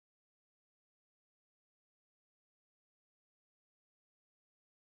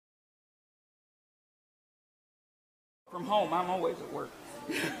From home, I'm always at work.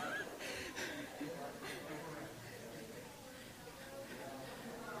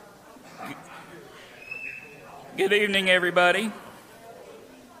 Good evening, everybody.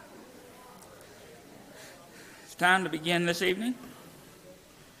 It's time to begin this evening.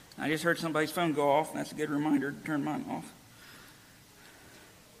 I just heard somebody's phone go off, and that's a good reminder to turn mine off.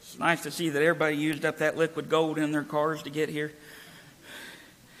 It's nice to see that everybody used up that liquid gold in their cars to get here.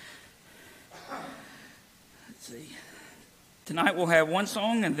 Let's see. Tonight we'll have one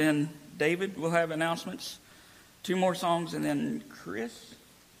song, and then David will have announcements. 2 more songs, and then Chris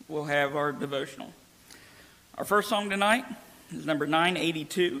will have our devotional. Our first song tonight is number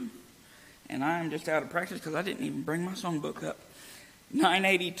 982, and I'm just out of practice because I didn't even bring my songbook up.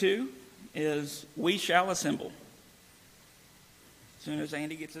 982 is We Shall Assemble. As soon as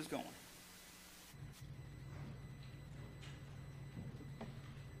Andy gets us going.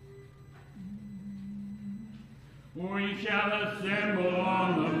 We shall assemble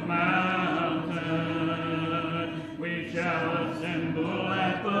on the mountain. We shall assemble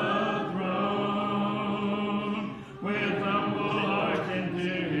at the throne with humble hearts into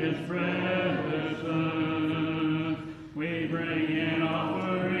His presence. We bring an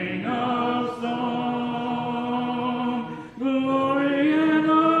offering of song, glory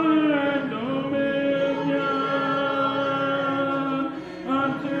and honor and dominion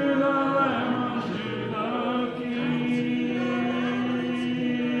unto the Lamb, unto the King.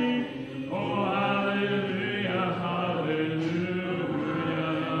 Oh, hallelujah, hallelujah.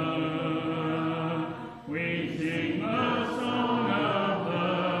 We sing the song of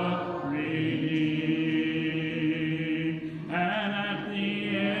the redeemed. And at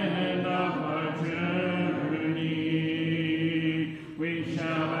the end of our journey, we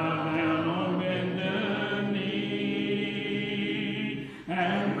shall bow down on bended knee,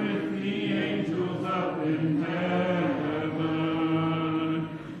 and with the angels up in heaven,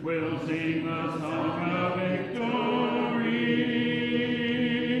 we'll sing the song of victory.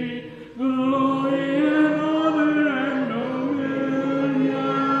 Glory and honor and dominion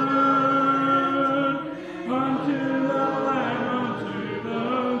unto the Lamb,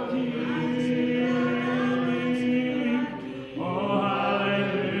 unto the King. Oh,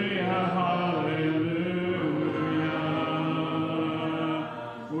 hallelujah, hallelujah.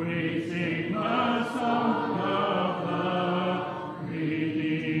 We sing the song of the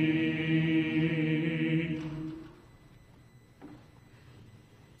redeemed.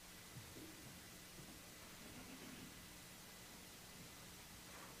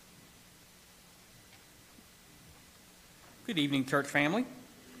 Good evening, church family.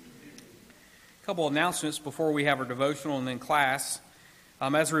 A couple announcements before we have our devotional and then class.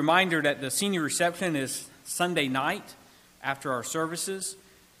 As a reminder that the senior reception is Sunday night after our services.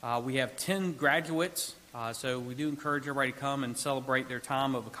 We have 10 graduates, so we do encourage everybody to come and celebrate their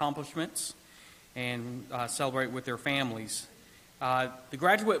time of accomplishments and celebrate with their families. The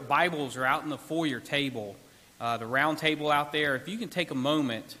graduate Bibles are out in the foyer table, the round table out there. If you can take a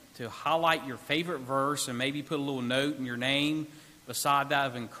moment to highlight your favorite verse and maybe put a little note in your name beside that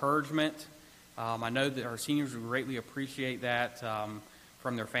of encouragement. I know that our seniors would greatly appreciate that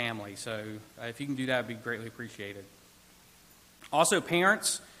from their family. So if you can do that, it would be greatly appreciated. Also,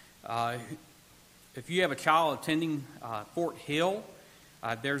 parents, if you have a child attending Fort Hill,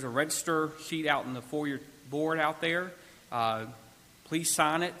 there's a register sheet out in the foyer board out there. Please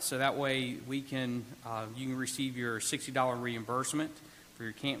sign it so that way you can receive your $60 reimbursement for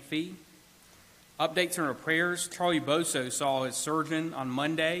your camp fee. Updates on our prayers. Charlie Boso saw his surgeon on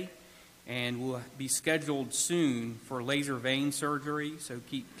Monday and will be scheduled soon for laser vein surgery, so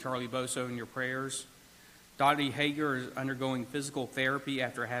keep Charlie Boso in your prayers. Dottie Hager is undergoing physical therapy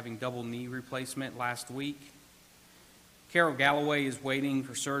after having double knee replacement last week. Carol Galloway is waiting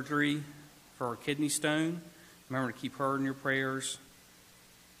for surgery for a kidney stone. Remember to keep her in your prayers.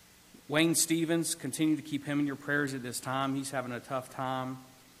 Wayne Stevens, continue to keep him in your prayers at this time. He's having a tough time.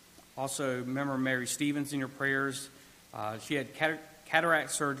 Also, remember Mary Stevens in your prayers. She had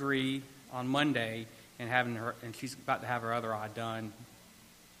cataract surgery on Monday and she's about to have her other eye done.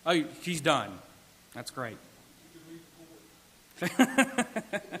 Oh, she's done. That's great.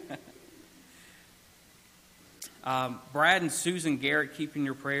 Brad and Susan Garrett, keep in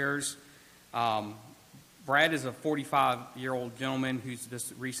your prayers. Brad is a 45-year-old gentleman who's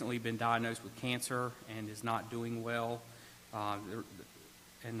just recently been diagnosed with cancer and is not doing well.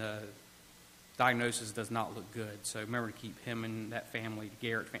 And the diagnosis does not look good. So remember to keep him and that family, the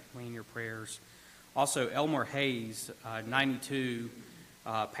Garrett family, in your prayers. Also, Elmer Hayes, 92,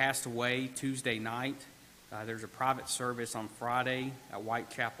 passed away Tuesday night. There's a private service on Friday at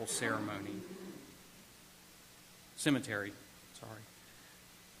Whitechapel ceremony. Cemetery.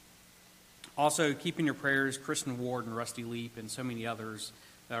 Also, keep in your prayers Kristen Ward and Rusty Leap and so many others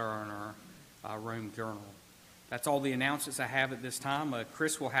that are in our Rome Journal. That's all the announcements I have at this time.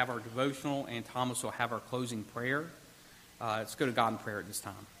 Chris will have our devotional and Thomas will have our closing prayer. Let's go to God in prayer at this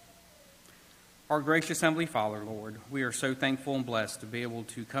time. Our gracious Heavenly Father, Lord, we are so thankful and blessed to be able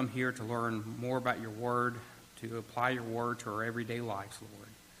to come here to learn more about your word, to apply your word to our everyday lives, Lord.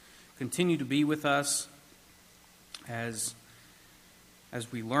 Continue to be with us as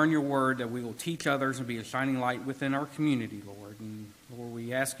we learn your word, that we will teach others and be a shining light within our community, Lord. And Lord,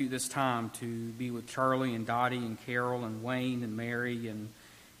 we ask you this time to be with Charlie and Dottie and Carol and Wayne and Mary and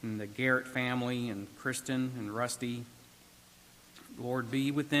the Garrett family and Kristen and Rusty. Lord,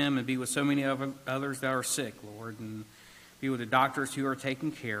 be with them and be with so many others that are sick, Lord, and be with the doctors who are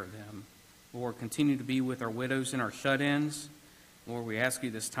taking care of them. Lord, continue to be with our widows and our shut-ins. Lord, we ask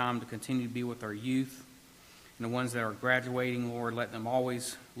you this time to continue to be with our youth. And the ones that are graduating, Lord, let them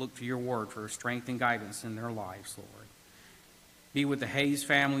always look to your word for strength and guidance in their lives, Lord. Be with the Hayes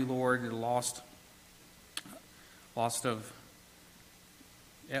family, Lord, the lost of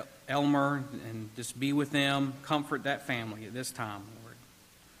Elmer, and just be with them. Comfort that family at this time, Lord.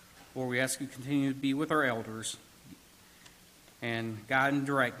 Lord, we ask you to continue to be with our elders and guide and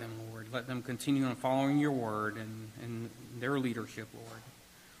direct them, Lord. Let them continue on following your word and their leadership, Lord.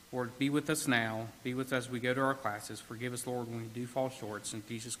 Lord, be with us now. Be with us as we go to our classes. Forgive us, Lord, when we do fall short. In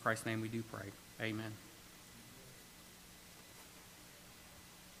Jesus Christ's name we do pray. Amen.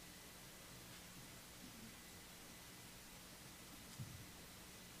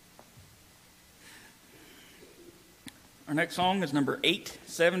 Our next song is number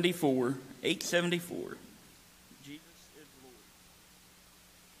 874. 874. Jesus is Lord.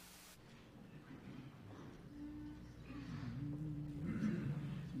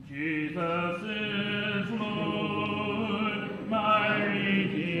 Jesus is Lord, my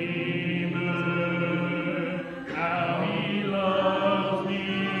Redeemer. How he loves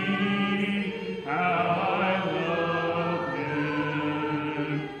me, how I love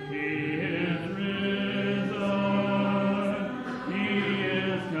him. He is risen, he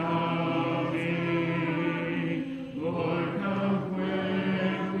is coming. Lord, come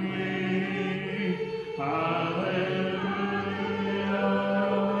quickly. Hallelujah.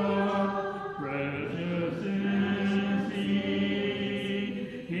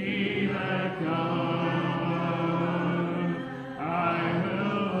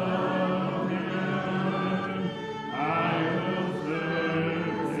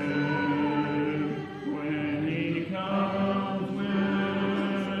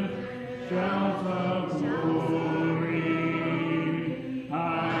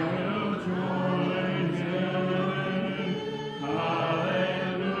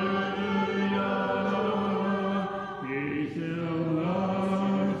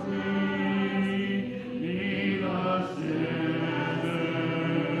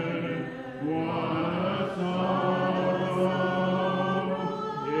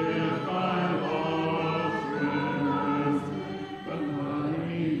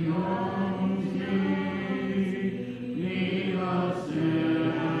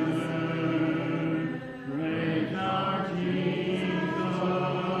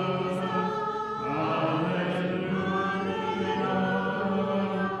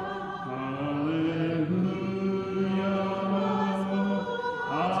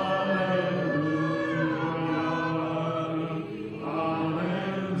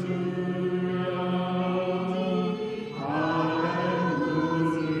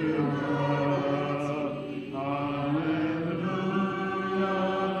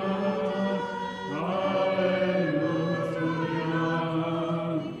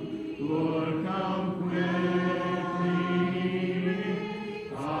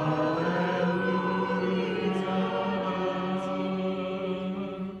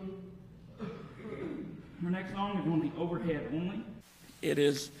 It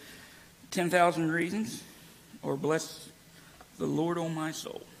is 10,000 Reasons, or Bless the Lord, O my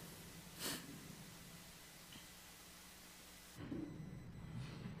soul.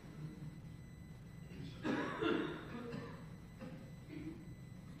 And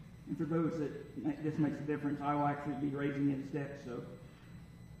for those that this makes a difference, I will actually be raising it instead, so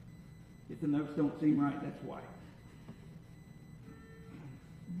if the notes don't seem right, that's why.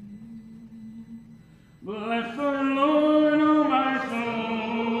 Bless the Lord, O my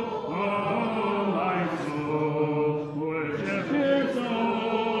soul, O my soul, worship his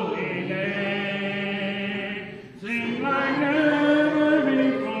holy name. Sing like never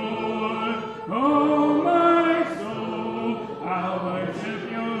before, O my soul, I'll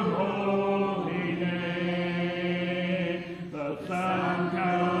worship your holy name.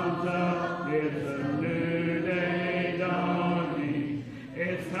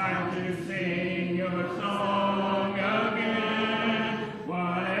 time to sing your song again.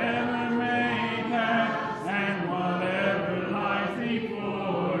 Whatever may pass and whatever lies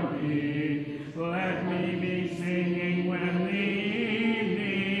before me, let me be singing when the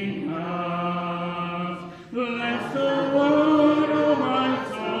evening comes. Bless the Lord, oh my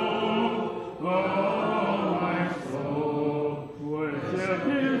soul, oh my soul, worship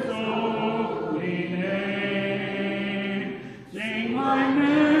His holy name. Sing like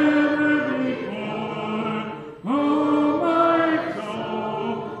never before, oh my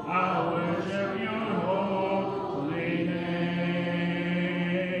soul, I worship your holy name.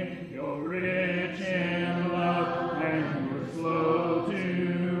 You're rich in love and you're slow to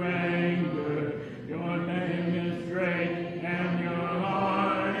anger. Your name is great and your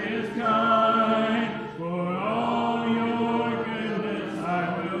heart is kind. For all your goodness I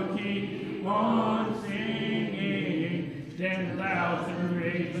will keep on singing. 10,000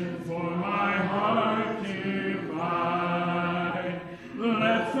 reasons for my heart to find.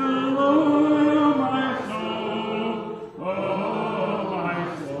 Bless the Lord, oh my soul, oh my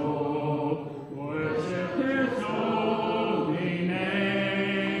soul, worship His holy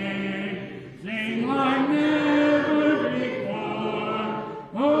name. Sing like never before,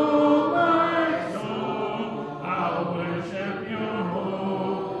 oh my soul, I'll worship your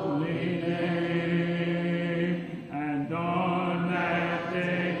holy name. And on that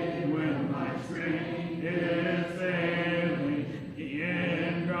day when my strength is failing, the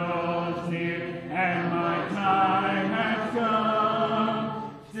end draws near and my time has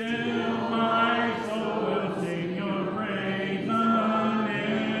come, still my soul will sing your praise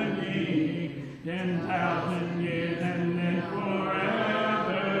unending. 10,000 years and then forevermore.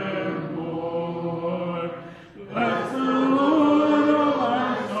 Bless the Lord, oh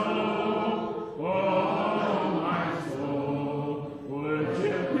my soul, oh my soul,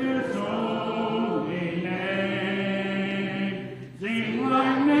 worship His holy name. Sing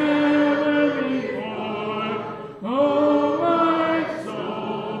like never before, oh my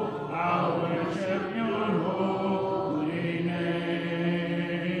soul, I'll worship your holy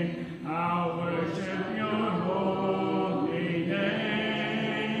name. I'll worship your holy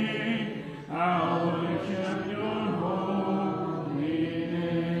name. I'll worship your holy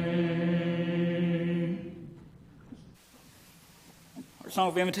name. Our song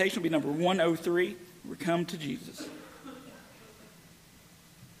of invitation will be number 103, We Come to Jesus.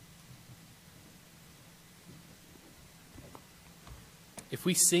 If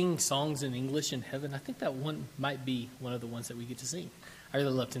we sing songs in English in heaven, I think that one might be one of the ones that we get to sing. I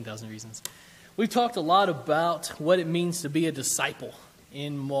really love 10,000 Reasons. We've talked a lot about what it means to be a disciple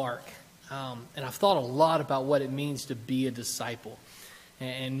in Mark. And I've thought a lot about what it means to be a disciple.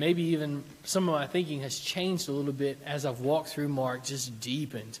 And maybe even some of my thinking has changed a little bit as I've walked through Mark, just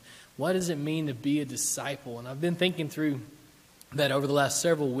deepened. What does it mean to be a disciple? And I've been thinking through that over the last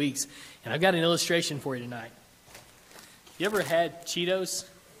several weeks. And I've got an illustration for you tonight. You ever had Cheetos?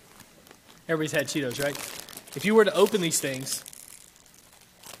 Everybody's had Cheetos, right? If you were to open these things,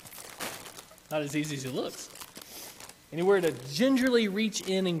 not as easy as it looks. And you were to gingerly reach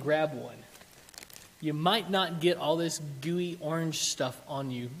in and grab one, you might not get all this gooey orange stuff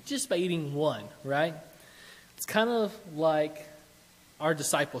on you just by eating one, right? It's kind of like our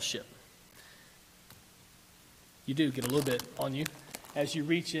discipleship. You do get a little bit on you as you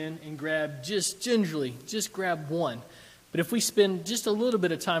reach in and grab, just gingerly, just grab one. But if we spend just a little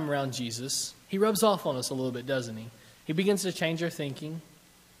bit of time around Jesus, He rubs off on us a little bit, doesn't He? He begins to change our thinking.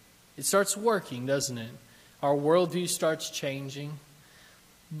 It starts working, doesn't it? Our worldview starts changing.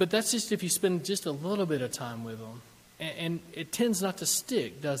 But that's just if you spend just a little bit of time with Him. And it tends not to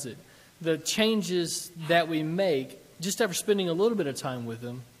stick, does it? The changes that we make, just after spending a little bit of time with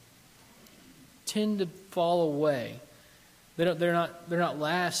Him, tend to fall away. They're not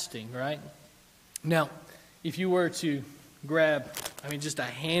lasting, right? Now, if you were to grab, just a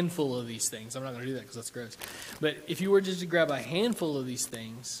handful of these things. I'm not going to do that because that's gross. But if you were just to grab a handful of these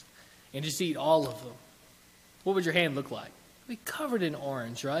things and just eat all of them, what would your hand look like? It'd be covered in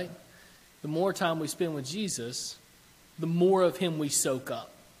orange, right? The more time we spend with Jesus, the more of Him we soak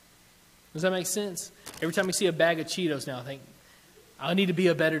up. Does that make sense? Every time we see a bag of Cheetos now, I think, I need to be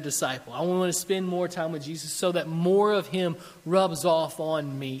a better disciple. I want to spend more time with Jesus so that more of Him rubs off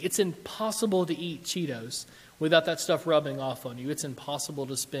on me. It's impossible to eat Cheetos without that stuff rubbing off on you. It's impossible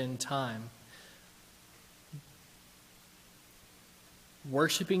to spend time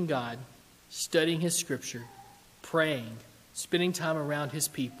worshiping God, studying His Scripture, praying, spending time around His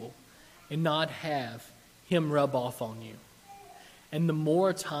people, and not have Him rub off on you. And the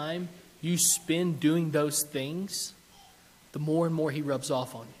more time you spend doing those things, the more and more He rubs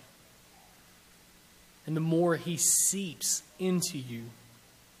off on you. and the more He seeps into you,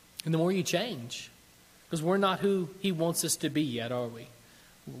 and the more you change. Because we're not who He wants us to be yet, are we?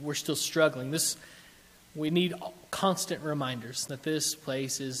 We're still struggling. We need constant reminders that this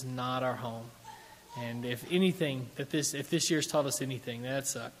place is not our home. And if anything, if this year's taught us anything,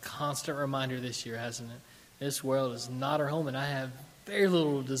 that's a constant reminder this year, hasn't it? This world is not our home, and I have very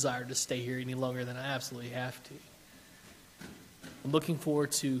little desire to stay here any longer than I absolutely have to. I'm looking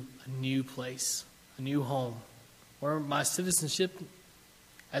forward to a new place, a new home, where my citizenship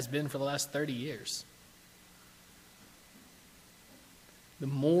has been for the last 30 years. The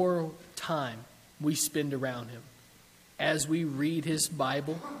more time we spend around Him, as we read His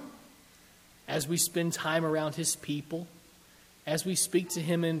Bible, as we spend time around His people, as we speak to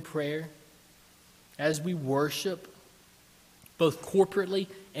Him in prayer, as we worship, both corporately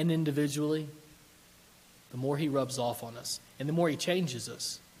and individually, the more He rubs off on us and the more He changes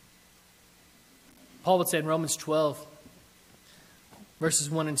us. Paul would say in Romans 12,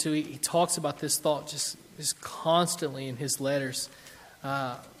 verses 1 and 2, he talks about this thought just constantly in his letters.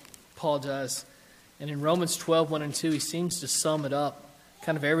 Paul does. And in Romans 12, 1 and 2, he seems to sum it up,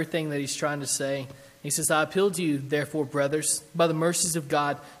 kind of everything that he's trying to say. He says, I appeal to you, therefore, brothers, by the mercies of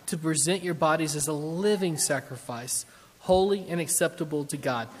God, to present your bodies as a living sacrifice, holy and acceptable to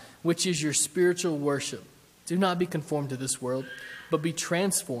God, which is your spiritual worship. Do not be conformed to this world, but be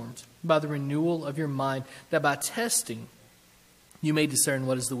transformed by the renewal of your mind, that by testing you may discern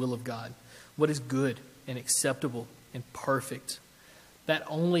what is the will of God, what is good and acceptable and perfect. That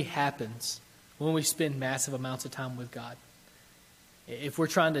only happens when we spend massive amounts of time with God. If we're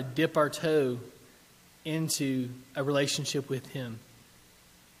trying to dip our toe into a relationship with Him,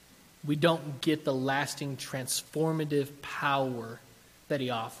 we don't get the lasting transformative power that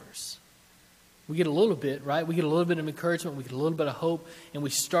He offers. We get a little bit, right? We get a little bit of encouragement, we get a little bit of hope, and we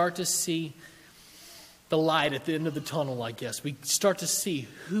start to see the light at the end of the tunnel, I guess. We start to see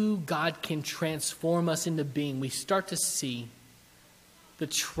who God can transform us into being. We start to see the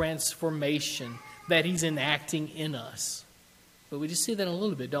transformation that He's enacting in us. But we just see that a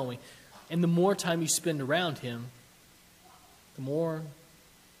little bit, don't we? And the more time you spend around Him, the more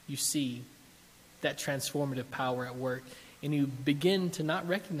you see that transformative power at work. And you begin to not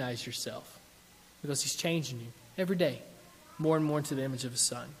recognize yourself because He's changing you every day, more and more into the image of His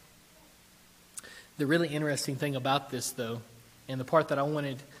Son. The really interesting thing about this, though, and the part that I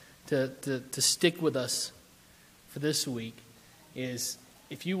wanted to stick with us for this week, is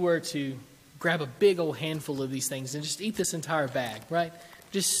if you were to grab a big old handful of these things and just eat this entire bag, right?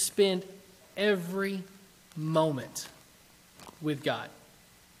 Just spend every moment with God.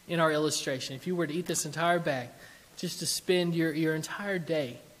 In our illustration, if you were to eat this entire bag, just to spend your entire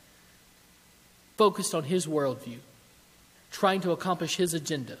day focused on His worldview, trying to accomplish His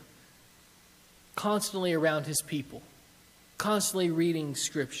agenda, constantly around His people, constantly reading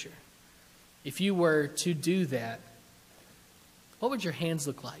Scripture. If you were to do that, what would your hands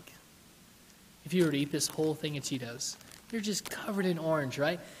look like? If you were to eat this whole thing of Cheetos, you're just covered in orange,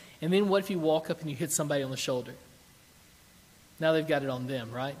 right? And then what if you walk up and you hit somebody on the shoulder? Now they've got it on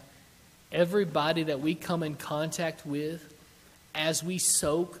them, right? Everybody that we come in contact with, as we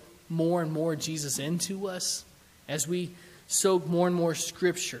soak more and more Jesus into us, as we soak more and more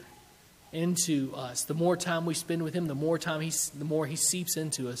Scripture into us, the more time we spend with Him, the more He seeps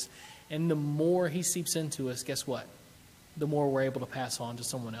into us. And the more He seeps into us, guess what? The more we're able to pass on to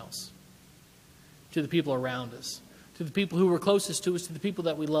someone else, to the people around us, to the people who are closest to us, to the people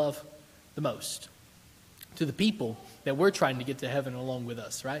that we love the most, to the people that we're trying to get to heaven along with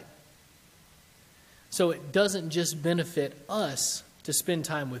us, right? So it doesn't just benefit us to spend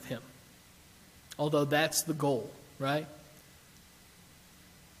time with Him, although that's the goal, right?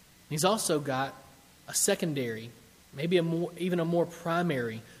 He's also got a secondary, maybe even a more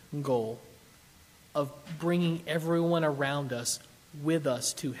primary goal of bringing everyone around us with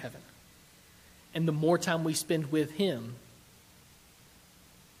us to heaven. And the more time we spend with Him,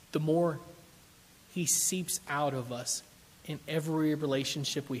 the more He seeps out of us in every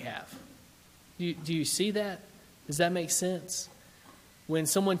relationship we have. Do you see that? Does that make sense? When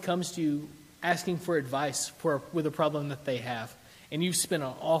someone comes to you asking for advice with a problem that they have, and you've spent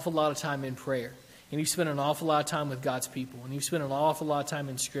an awful lot of time in prayer, and you've spent an awful lot of time with God's people, and you've spent an awful lot of time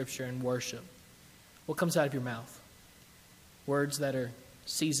in Scripture and worship, what comes out of your mouth? Words that are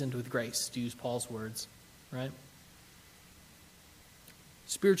seasoned with grace, to use Paul's words, right?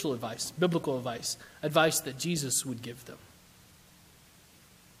 Spiritual advice, biblical advice, advice that Jesus would give them.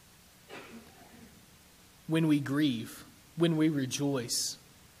 When we grieve, when we rejoice,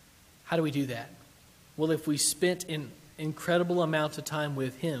 how do we do that? Well, if we spent an incredible amount of time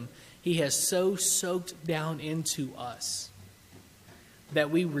with Him He has so soaked down into us that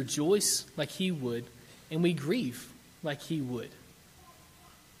we rejoice like He would, and we grieve like He would.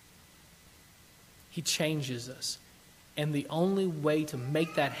 He changes us. And the only way to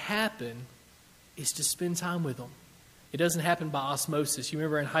make that happen is to spend time with Him. It doesn't happen by osmosis. You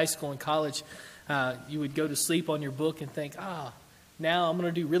remember in high school and college, you would go to sleep on your book and think, now I'm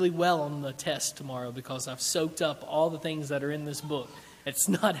going to do really well on the test tomorrow because I've soaked up all the things that are in this book. It's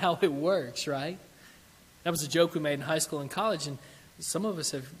not how it works, right? That was a joke we made in high school and college, and some of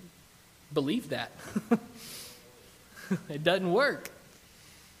us have believed that. It doesn't work.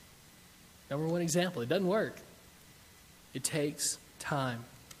 Number one example, it doesn't work. It takes time.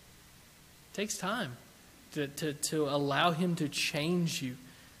 It takes time to allow Him to change you,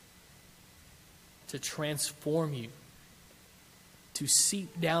 to transform you, to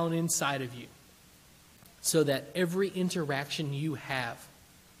seep down inside of you, so that every interaction you have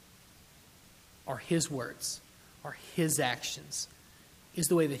are His words, are His actions, is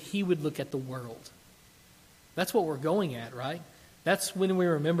the way that He would look at the world. That's what we're going at, right? That's when we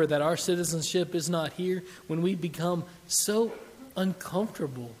remember that our citizenship is not here, when we become so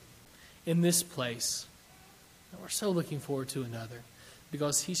uncomfortable in this place. And we're so looking forward to another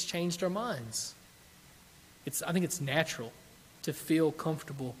because He's changed our minds. I think it's natural to feel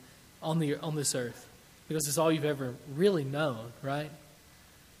comfortable on this earth because it's all you've ever really known, right?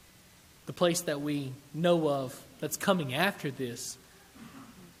 The place that we know of that's coming after this,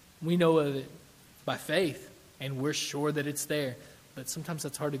 we know of it by faith, and we're sure that it's there. But sometimes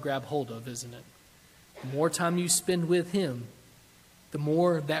that's hard to grab hold of, isn't it? The more time you spend with Him, the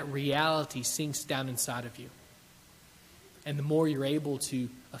more that reality sinks down inside of you. And the more you're able to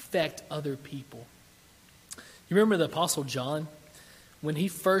affect other people. You remember the Apostle John? When he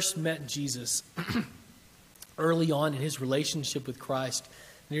first met Jesus, early on in his relationship with Christ,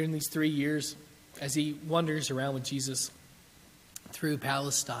 during these 3 years, as he wanders around with Jesus through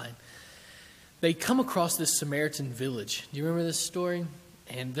Palestine, they come across this Samaritan village. Do you remember this story?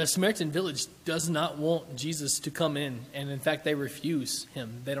 And the Samaritan village does not want Jesus to come in. And in fact, they refuse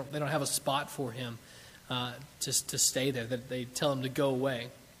Him. They don't have a spot for Him just to stay there. They tell Him to go away.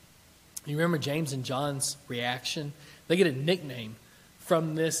 You remember James and John's reaction? They get a nickname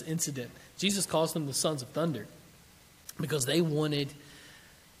from this incident. Jesus calls them the sons of thunder because they wanted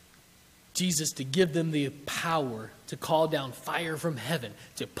Jesus to give them the power to call down fire from heaven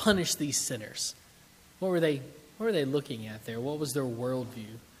to punish these sinners. What were they looking at there? What was their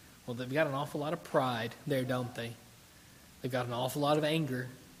worldview? Well, they've got an awful lot of pride there, don't they? They've got an awful lot of anger,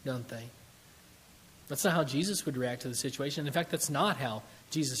 don't they? That's not how Jesus would react to the situation. In fact, that's not how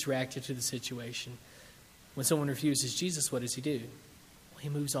Jesus reacted to the situation. When someone refuses Jesus, what does He do? Well, He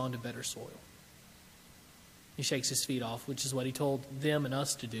moves on to better soil. He shakes His feet off, which is what He told them and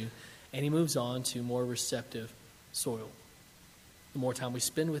us to do. And He moves on to more receptive soil. The more time we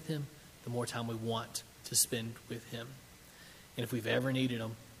spend with Him, the more time we want to spend with Him. And if we've ever needed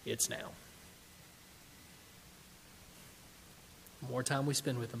Him, it's now. The more time we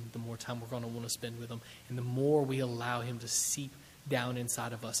spend with Him, the more time we're going to want to spend with Him. And the more we allow Him to seep down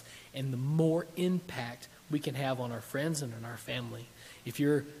inside of us. And the more impact we can have on our friends and on our family. If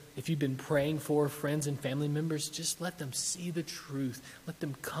you've been praying for friends and family members, just let them see the truth. Let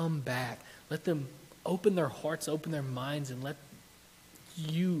them come back. Let them open their hearts, open their minds, and let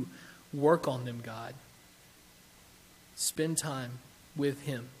you work on them, God. Spend time with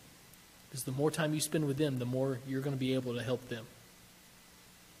Him. Because the more time you spend with them, the more you're going to be able to help them.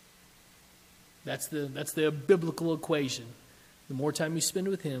 That's the biblical equation. The more time you spend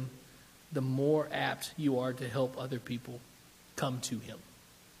with Him, the more apt you are to help other people come to Him.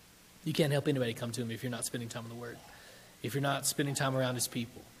 You can't help anybody come to Him if you're not spending time in the Word. If you're not spending time around His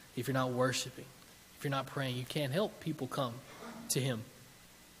people. If you're not worshiping. If you're not praying. You can't help people come to Him.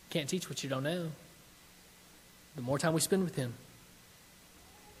 You can't teach what you don't know. The more time we spend with Him,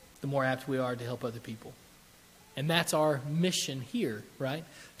 the more apt we are to help other people. And that's our mission here, right?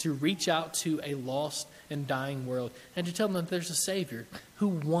 To reach out to a lost and dying world and to tell them that there's a Savior who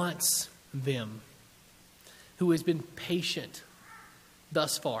wants them, who has been patient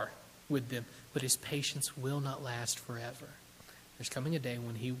thus far with them, but His patience will not last forever. There's coming a day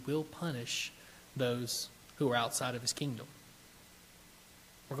when He will punish those who are outside of His kingdom.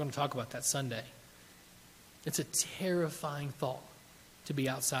 We're going to talk about that Sunday. It's a terrifying thought to be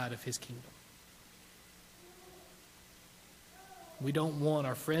outside of His kingdom. We don't want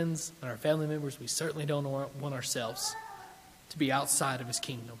our friends and our family members, we certainly don't want ourselves to be outside of His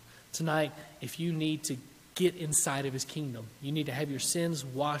kingdom. Tonight, if you need to get inside of His kingdom, you need to have your sins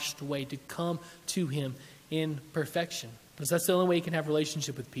washed away to come to Him in perfection. Because that's the only way he can have a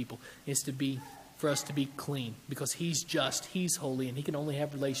relationship with people, is for us to be clean. Because he's just, he's holy, and he can only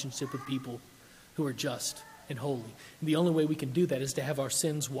have a relationship with people who are just and holy. And the only way we can do that is to have our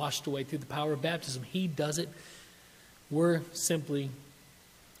sins washed away through the power of baptism. He does it. We're simply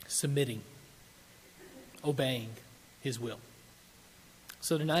submitting, obeying his will.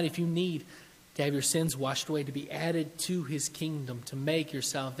 So tonight, if you need to have your sins washed away, to be added to his kingdom, to make your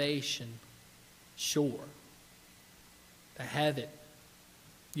salvation sure, to have it,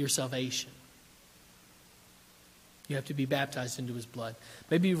 your salvation, you have to be baptized into his blood.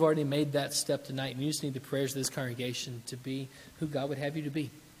 Maybe you've already made that step tonight, and you just need the prayers of this congregation to be who God would have you to be.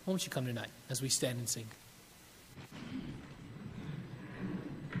 Why don't you come tonight as we stand and sing?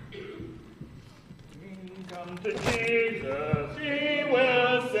 Come to Jesus, he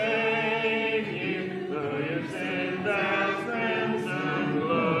will save you. Through your sins as ransom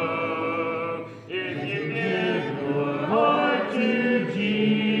love. If you give your heart to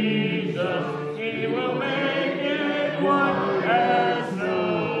Jesus, he will make it one as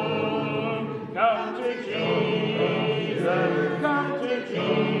known. Come to Jesus, come to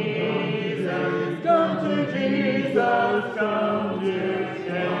Jesus, come to Jesus, come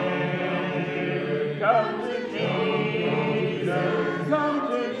today. Come to Jesus, come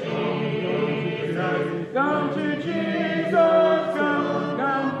to Jesus, come to Jesus,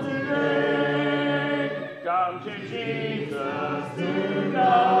 come today. Come to Jesus, do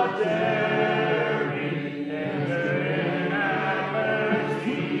not tarry, enter in at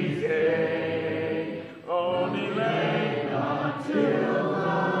mercy's gate. Oh, delay not till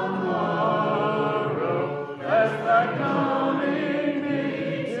tomorrow, lest thy coming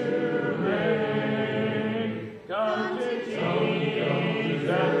be too late. Come to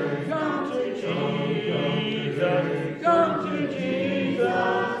Jesus, come to Jesus, come to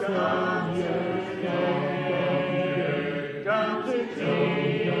Jesus, come today. Come to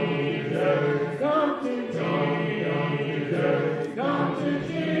Jesus, come to Jesus, come to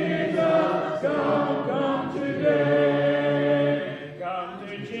Jesus, come today. Come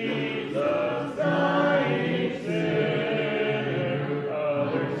to Jesus, dying sinner,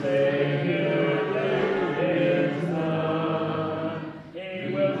 other Savior than his Son. He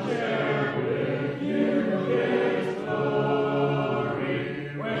will share with you his glory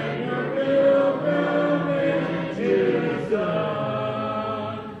when your pilgrimage is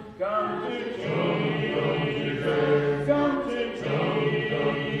done. Come to Jesus, come to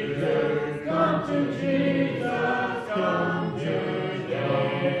Jesus, come to Jesus, come today.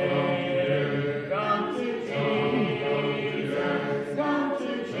 Come to Jesus, come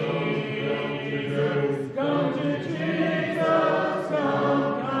to Jesus, come to Jesus,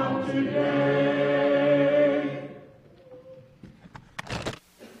 come today.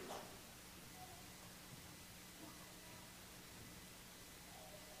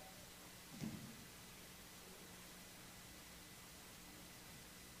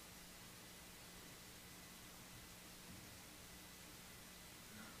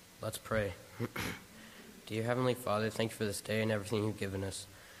 Let's pray. Dear Heavenly Father, thank you for this day and everything you've given us.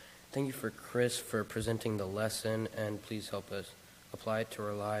 Thank you for Chris for presenting the lesson, and please help us apply it to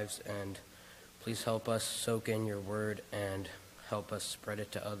our lives, and please help us soak in your word and help us spread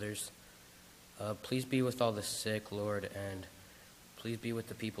it to others. Please be with all the sick, Lord, and please be with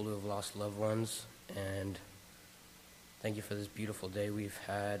the people who have lost loved ones, and thank you for this beautiful day we've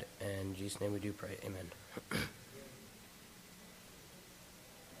had, and in Jesus' name we do pray. Amen.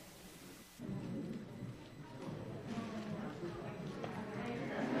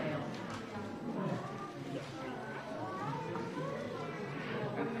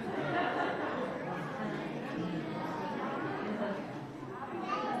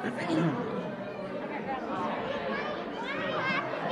 Thank you.